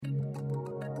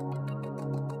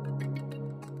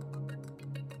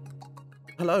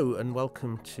Hello and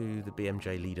welcome to the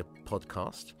BMJ Leader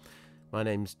podcast. My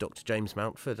name's Dr. James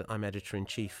Mountford. I'm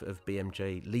Editor-in-Chief of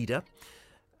BMJ Leader,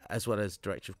 as well as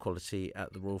Director of Quality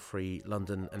at the Royal Free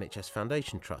London NHS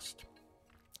Foundation Trust.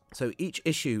 So each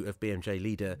issue of BMJ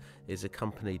Leader is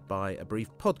accompanied by a brief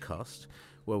podcast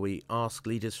where we ask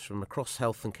leaders from across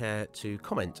health and care to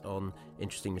comment on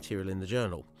interesting material in the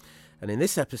journal. And in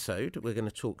this episode, we're going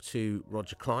to talk to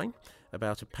Roger Klein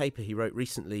about a paper he wrote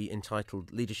recently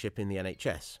entitled Leadership in the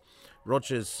NHS.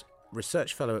 Roger's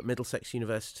Research Fellow at Middlesex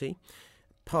University,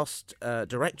 past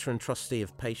Director and Trustee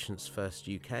of Patients First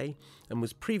UK, and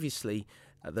was previously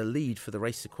the lead for the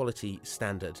Race Equality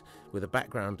Standard with a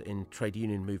background in trade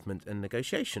union movement and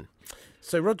negotiation.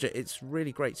 So Roger, it's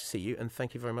really great to see you and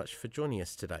thank you very much for joining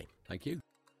us today. Thank you.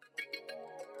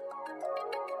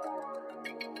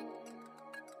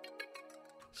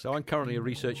 So I'm currently a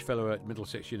Research Fellow at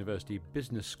Middlesex University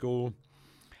Business School,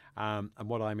 and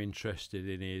what I'm interested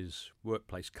in is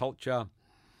workplace culture,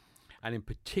 and in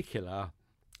particular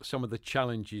some of the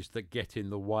challenges that get in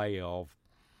the way of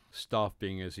staff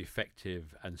being as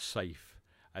effective and safe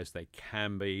as they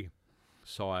can be.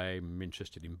 So I'm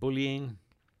interested in bullying,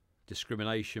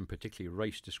 discrimination, particularly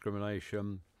race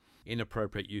discrimination,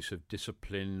 inappropriate use of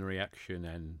disciplinary action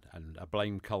and a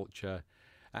blame culture,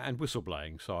 and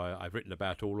whistleblowing. So I've written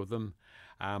about all of them,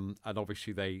 and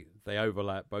obviously they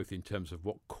overlap both in terms of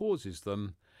what causes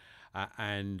them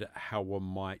and how one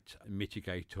might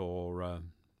mitigate or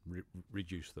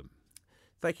reduce them.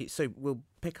 Thank you. So we'll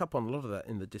pick up on a lot of that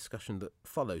in the discussion that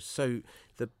follows. So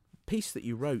the piece that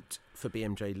you wrote for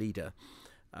BMJ Leader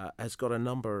has got a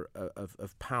number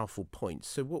of powerful points.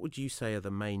 So what would you say are the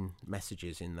main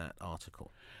messages in that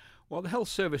article? Well, the health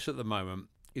service at the moment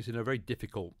is in a very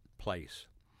difficult place.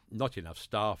 Not enough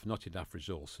staff, not enough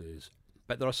resources.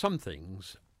 But there are some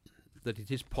things that it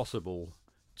is possible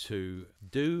to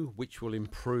do which will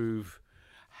improve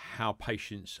how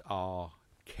patients are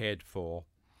cared for,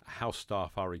 how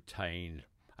staff are retained,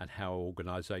 and how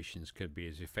organisations can be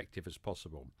as effective as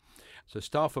possible. So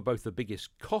staff are both the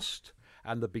biggest cost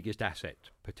and the biggest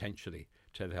asset, potentially,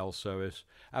 to the health service.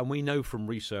 And we know from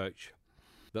research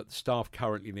that the staff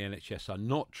currently in the NHS are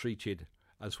not treated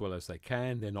as well as they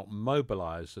can, they're not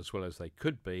mobilised as well as they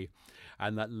could be,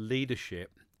 and that leadership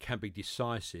can be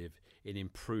decisive in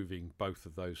improving both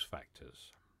of those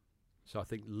factors. So I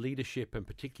think leadership, and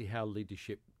particularly how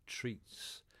leadership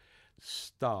treats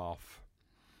staff,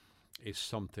 is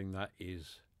something that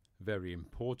is very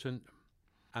important.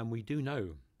 And we do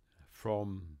know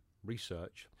from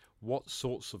research what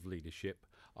sorts of leadership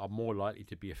are more likely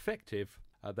to be effective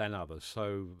than others.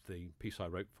 So the piece I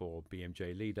wrote for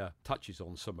BMJ Leader touches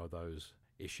on some of those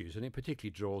issues, and it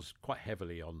particularly draws quite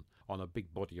heavily on a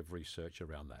big body of research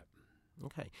around that.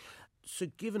 Okay. So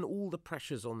given all the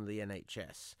pressures on the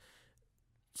NHS,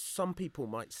 some people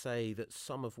might say that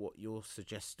some of what you're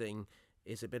suggesting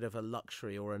is a bit of a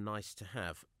luxury or a nice to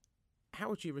have. How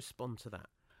would you respond to that?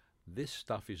 This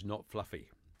stuff is not fluffy.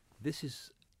 This is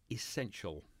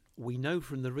essential. We know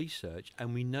from the research,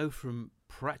 and we know from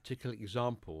practical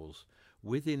examples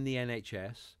within the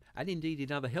NHS and indeed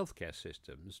in other healthcare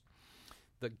systems,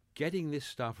 that getting this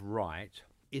stuff right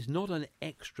is not an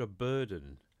extra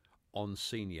burden on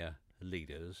senior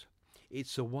leaders.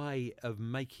 It's a way of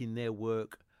making their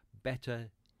work better,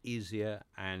 easier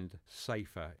and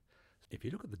safer. If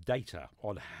you look at the data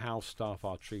on how staff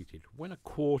are treated, when a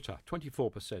quarter,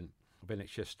 24% of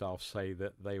NHS staff say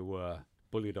that they were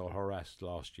bullied or harassed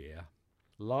last year,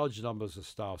 large numbers of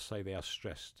staff say they are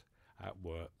stressed at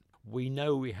work. We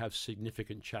know we have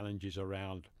significant challenges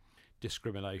around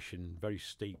discrimination, very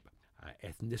steep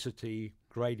ethnicity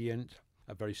gradient,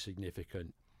 a very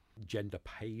significant gender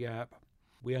pay gap.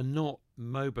 We are not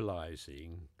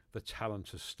mobilising the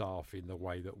talent of staff in the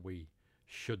way that we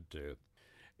should do.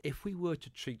 If we were to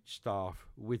treat staff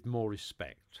with more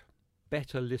respect,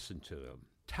 better listen to them,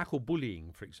 tackle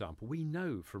bullying, for example, we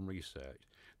know from research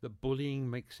that bullying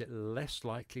makes it less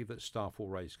likely that staff will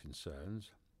raise concerns,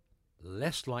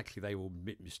 less likely they will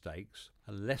make mistakes,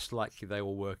 and less likely they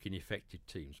will work in effective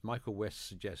teams. Michael West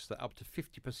suggests that up to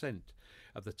 50%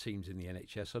 of the teams in the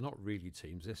NHS are not really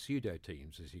teams, they're pseudo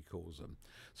teams, as he calls them.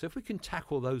 So if we can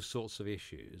tackle those sorts of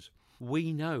issues,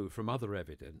 we know from other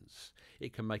evidence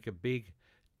it can make a big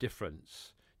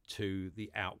difference to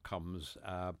the outcomes,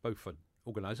 both for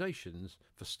organisations,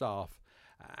 for staff,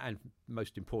 and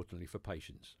most importantly for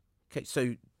patients. Okay,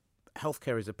 so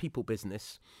healthcare is a people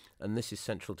business, and this is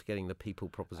central to getting the people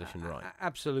proposition right.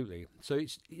 Absolutely. So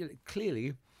it's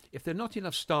clearly, if there are not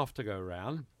enough staff to go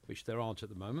around, which there aren't at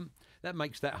the moment, that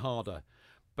makes that harder.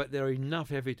 But there are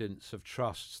enough evidence of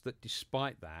trusts that,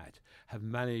 despite that, have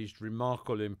managed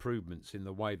remarkable improvements in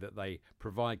the way that they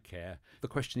provide care. The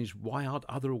question is, why aren't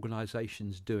other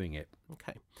organisations doing it?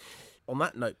 Okay. On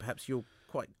that note, perhaps you're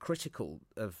quite critical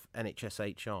of NHS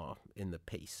HR in the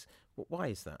piece. Why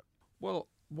is that? Well,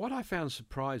 what I find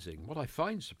surprising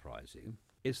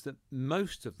is that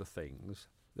most of the things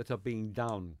that are being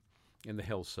done in the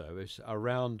health service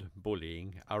around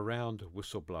bullying, around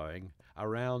whistleblowing,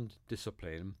 around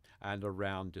discipline and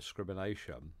around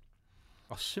discrimination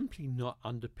are simply not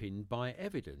underpinned by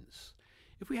evidence.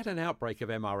 If we had an outbreak of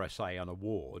MRSA on a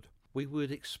ward, we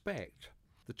would expect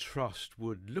the trust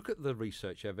would look at the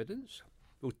research evidence,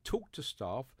 would talk to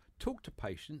staff, talk to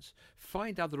patients,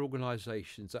 find other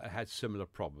organisations that had similar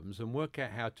problems and work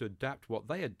out how to adapt what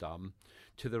they had done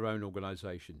to their own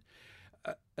organisation.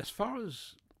 As far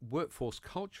as workforce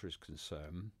culture is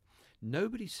concerned,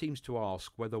 nobody seems to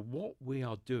ask whether what we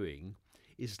are doing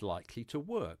is likely to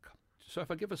work. So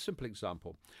if I give a simple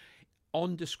example,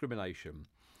 on discrimination,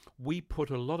 we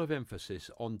put a lot of emphasis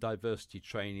on diversity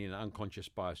training and unconscious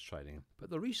bias training, but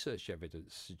the research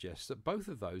evidence suggests that both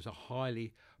of those are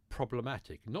highly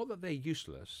problematic. Not that they're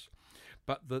useless,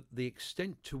 but that the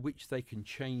extent to which they can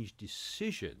change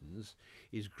decisions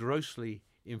is grossly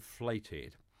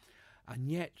inflated. And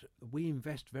yet we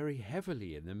invest very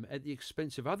heavily in them at the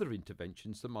expense of other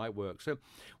interventions that might work. So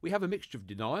we have a mixture of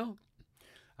denial.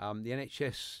 The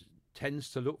NHS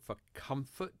tends to look for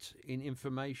comfort in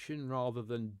information rather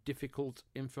than difficult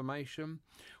information.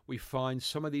 We find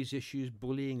some of these issues,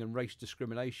 bullying and race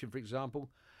discrimination, for example,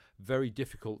 very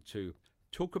difficult to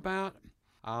talk about.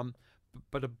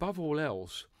 But above all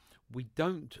else, we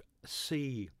don't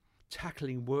see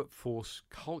tackling workforce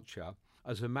culture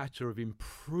as a matter of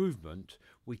improvement.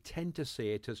 We tend to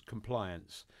see it as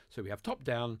compliance. So we have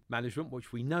top-down management,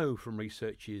 which we know from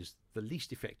research is the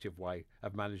least effective way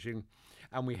of managing,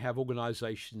 and we have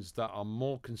organisations that are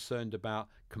more concerned about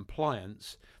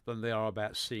compliance than they are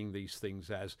about seeing these things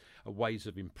as ways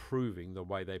of improving the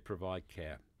way they provide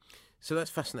care. So that's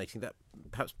fascinating. That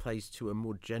perhaps plays to a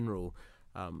more general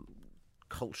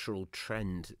cultural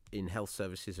trend in health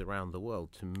services around the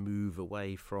world to move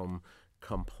away from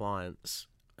compliance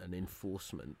and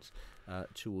enforcement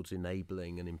towards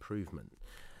enabling and improvement.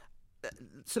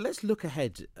 So let's look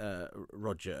ahead,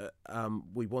 Roger.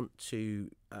 We want to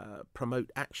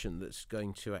promote action that's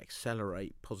going to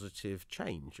accelerate positive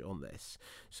change on this.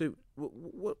 So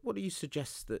what do you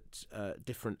suggest that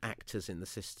different actors in the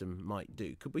system might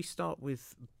do? Could we start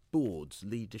with boards,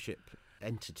 leadership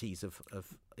entities of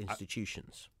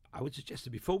institutions? I would suggest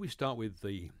that before we start with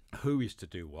the who is to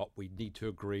do what, we need to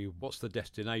agree what's the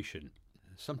destination.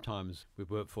 Sometimes with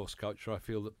workforce culture, I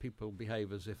feel that people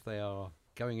behave as if they are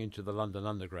going into the London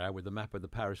Underground with a map of the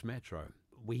Paris Metro.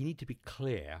 We need to be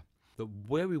clear that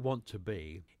where we want to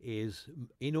be is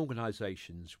in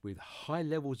organisations with high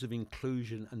levels of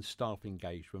inclusion and staff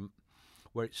engagement,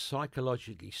 where it's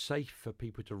psychologically safe for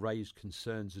people to raise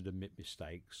concerns and admit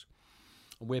mistakes,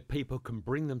 where people can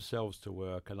bring themselves to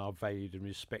work and are valued and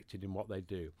respected in what they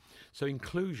do. So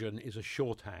inclusion is a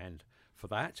shorthand for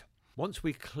that. Once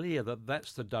we're clear that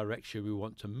that's the direction we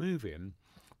want to move in,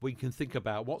 we can think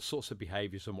about what sorts of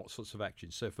behaviours and what sorts of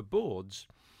actions. So for boards,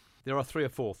 there are 3 or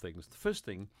 4 things. The first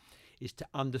thing is to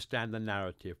understand the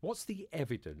narrative. What's the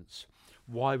evidence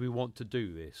why we want to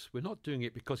do this? We're not doing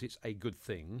it because it's a good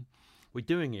thing. We're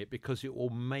doing it because it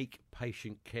will make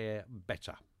patient care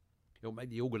better. It will make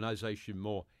the organisation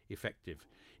more effective.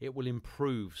 It will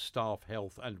improve staff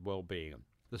health and well-being.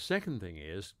 The second thing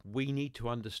is we need to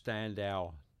understand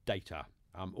our data.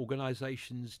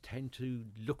 Organisations tend to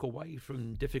look away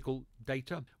from difficult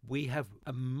data. We have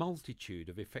a multitude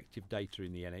of effective data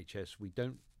in the NHS. We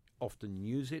don't often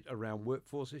use it around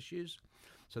workforce issues.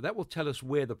 So that will tell us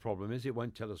where the problem is. It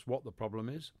won't tell us what the problem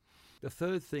is. The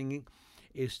third thing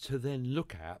is to then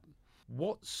look at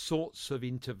what sorts of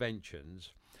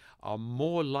interventions are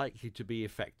more likely to be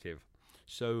effective.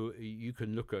 So you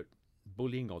can look at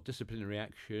bullying or disciplinary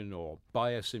action or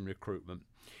bias in recruitment.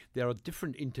 There are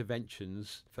different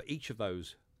interventions for each of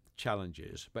those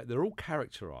challenges, but they're all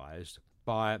characterised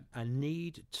by a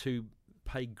need to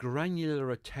pay granular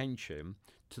attention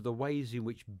to the ways in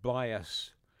which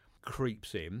bias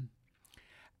creeps in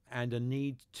and a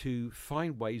need to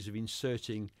find ways of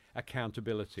inserting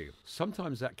accountability.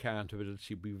 Sometimes that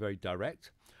accountability will be very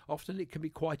direct. Often it can be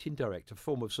quite indirect, a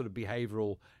form of sort of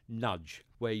behavioural nudge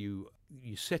where you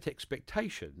set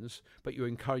expectations, but you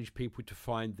encourage people to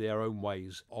find their own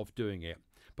ways of doing it.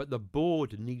 But the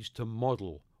board needs to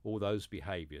model all those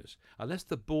behaviours. Unless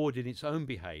the board in its own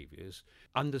behaviours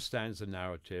understands the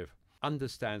narrative,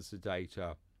 understands the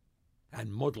data,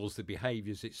 and models the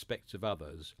behaviours it expects of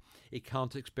others, it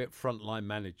can't expect frontline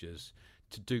managers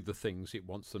to do the things it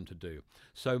wants them to do.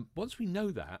 So once we know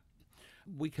that,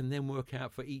 we can then work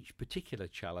out for each particular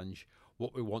challenge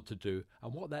what we want to do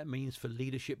and what that means for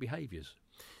leadership behaviours.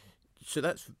 So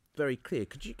that's very clear.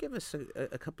 Could you give us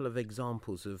a couple of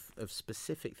examples of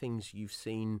specific things you've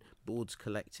seen boards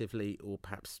collectively or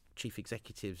perhaps chief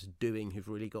executives doing who've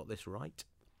really got this right?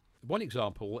 One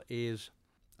example is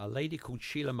a lady called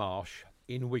Sheila Marsh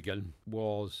in Wigan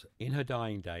was in her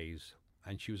dying days,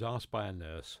 and she was asked by a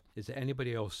nurse, is there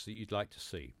anybody else that you'd like to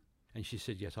see? And she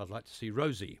said, yes, I'd like to see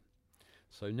Rosie.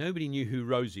 So nobody knew who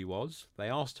Rosie was. They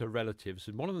asked her relatives,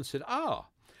 and one of them said,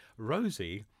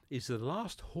 Rosie is the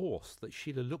last horse that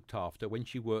Sheila looked after when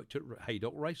she worked at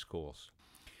Haydock Racecourse.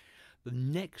 The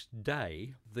next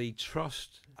day, the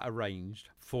trust arranged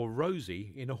for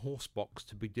Rosie in a horse box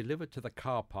to be delivered to the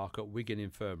car park at Wigan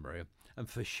Infirmary and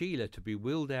for Sheila to be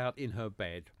wheeled out in her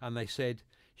bed. And they said,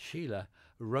 Sheila,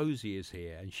 Rosie is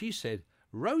here. And she said,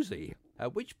 Rosie?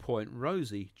 At which point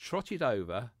Rosie trotted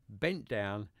over, bent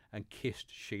down and kissed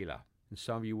Sheila. And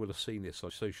some of you will have seen this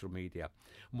on social media.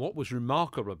 And what was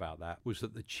remarkable about that was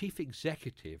that the chief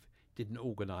executive didn't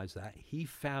organise that. He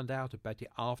found out about it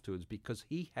afterwards because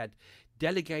he had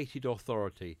delegated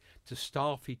authority to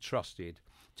staff he trusted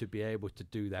to be able to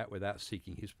do that without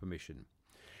seeking his permission.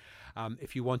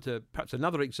 If you want perhaps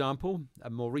another example, a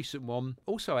more recent one,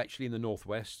 also actually in the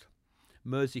Northwest,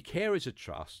 Mersey Care is a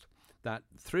trust that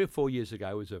 3 or 4 years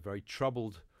ago was a very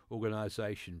troubled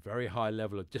organisation, very high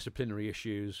level of disciplinary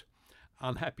issues,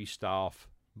 unhappy staff,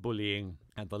 bullying,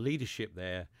 and the leadership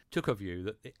there took a view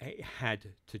that it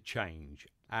had to change.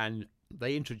 And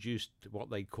they introduced what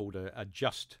they called a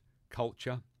just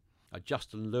culture, a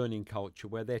just and learning culture,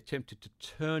 where they attempted to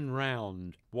turn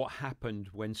round what happened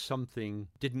when something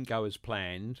didn't go as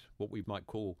planned, what we might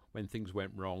call when things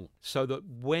went wrong, so that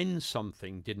when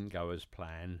something didn't go as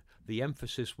planned, the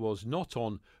emphasis was not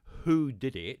on who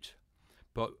did it,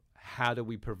 but how do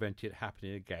we prevent it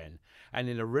happening again? And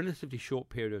in a relatively short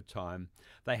period of time,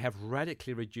 they have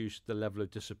radically reduced the level of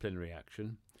disciplinary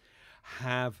action,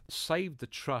 have saved the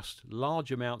trust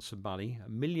large amounts of money, £1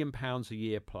 million a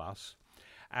year plus,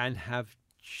 and have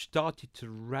started to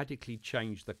radically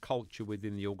change the culture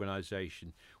within the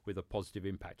organisation with a positive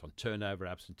impact on turnover,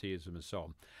 absenteeism and so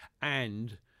on.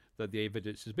 And that the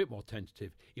evidence is a bit more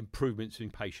tentative, improvements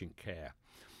in patient care.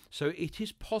 So it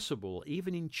is possible,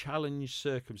 even in challenged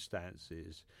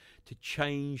circumstances, to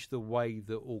change the way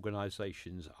that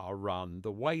organisations are run,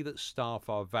 the way that staff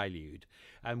are valued,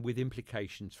 and with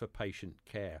implications for patient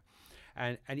care.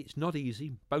 And it's not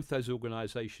easy. Both those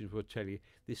organisations will tell you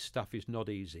this stuff is not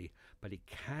easy, but it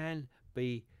can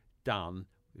be done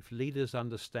if leaders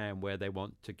understand where they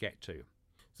want to get to.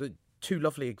 So 2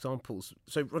 lovely examples.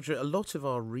 So Roger, a lot of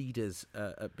our readers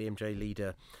at BMJ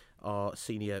Leader are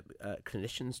senior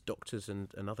clinicians, doctors and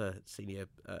other senior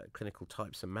clinical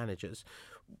types and managers,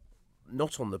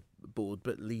 not on the board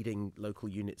but leading local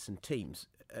units and teams.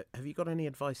 Have you got any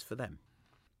advice for them?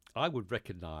 I would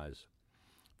recognise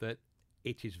that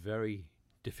it is very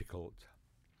difficult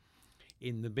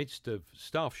in the midst of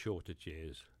staff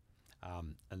shortages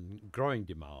and growing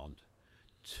demand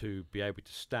to be able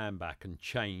to stand back and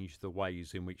change the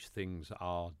ways in which things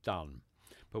are done.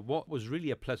 But what was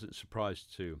really a pleasant surprise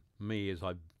to me as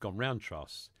I've gone round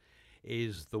trusts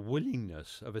is the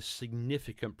willingness of a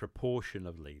significant proportion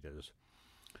of leaders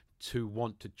to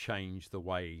want to change the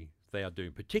way they are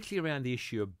doing, particularly around the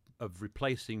issue of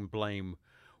replacing blame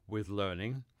with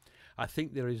learning. I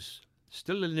think there is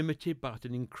still a limited but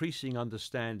an increasing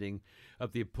understanding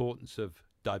of the importance of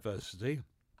diversity.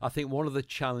 I think one of the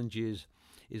challenges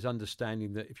is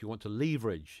understanding that if you want to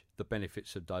leverage the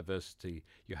benefits of diversity,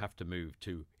 you have to move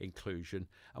to inclusion.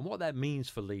 And what that means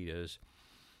for leaders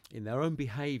in their own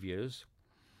behaviours,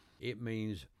 it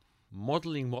means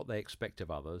modelling what they expect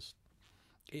of others.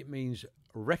 It means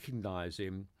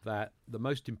recognising that the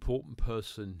most important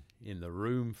person in the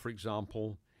room, for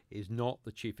example, is not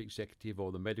the chief executive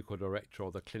or the medical director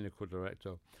or the clinical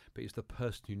director, but it's the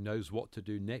person who knows what to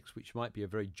do next, which might be a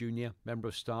very junior member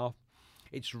of staff.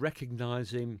 It's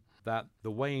recognising that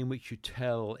the way in which you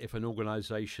tell if an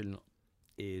organisation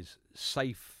is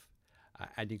safe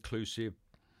and inclusive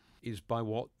is by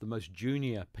what the most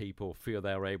junior people feel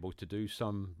they're able to do.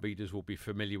 Some readers will be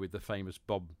familiar with the famous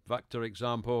Bob Vector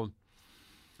example.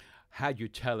 How do you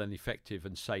tell an effective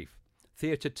and safe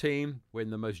theatre team when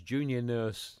the most junior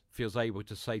nurse feels able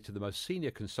to say to the most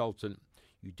senior consultant,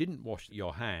 you didn't wash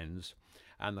your hands,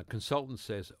 and the consultant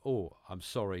says, oh, I'm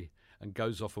sorry, and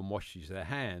goes off and washes their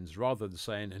hands, rather than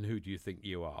saying, and who do you think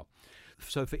you are?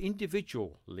 So for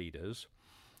individual leaders,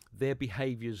 their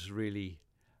behaviours really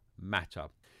matter.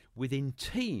 Within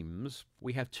teams,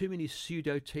 we have too many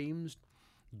pseudo teams.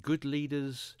 Good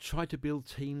leaders try to build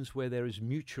teams where there is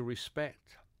mutual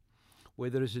respect, where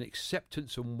there is an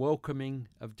acceptance and welcoming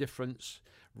of difference,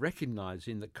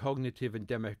 recognizing that cognitive and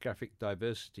demographic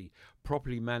diversity,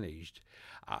 properly managed,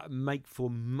 make for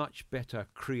much better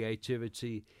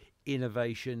creativity,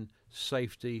 innovation,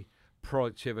 safety,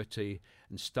 productivity,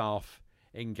 and staff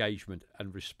engagement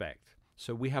and respect.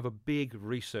 So we have a big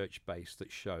research base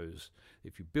that shows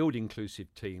if you build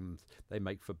inclusive teams, they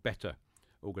make for better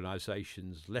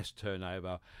organisations, less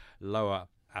turnover, lower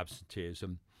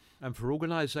absenteeism. And for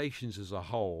organisations as a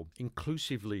whole,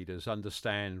 inclusive leaders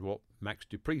understand what Max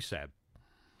Dupree said,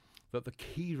 that the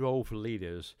key role for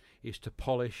leaders is to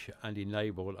polish and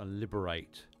enable and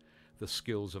liberate the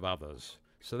skills of others.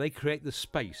 So they create the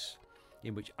space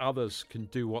in which others can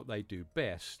do what they do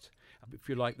best. If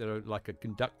you like, they're like a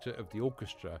conductor of the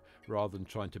orchestra rather than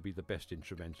trying to be the best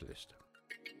instrumentalist.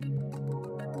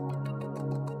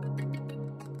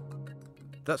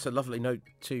 That's a lovely note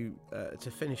to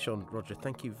finish on, Roger.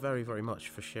 Thank you very, very much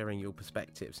for sharing your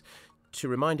perspectives. To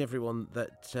remind everyone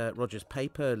that Roger's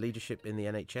paper, Leadership in the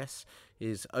NHS,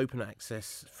 is open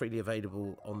access, freely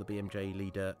available on the BMJ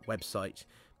Leader website,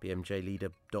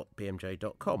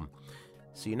 bmjleader.bmj.com.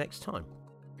 See you next time.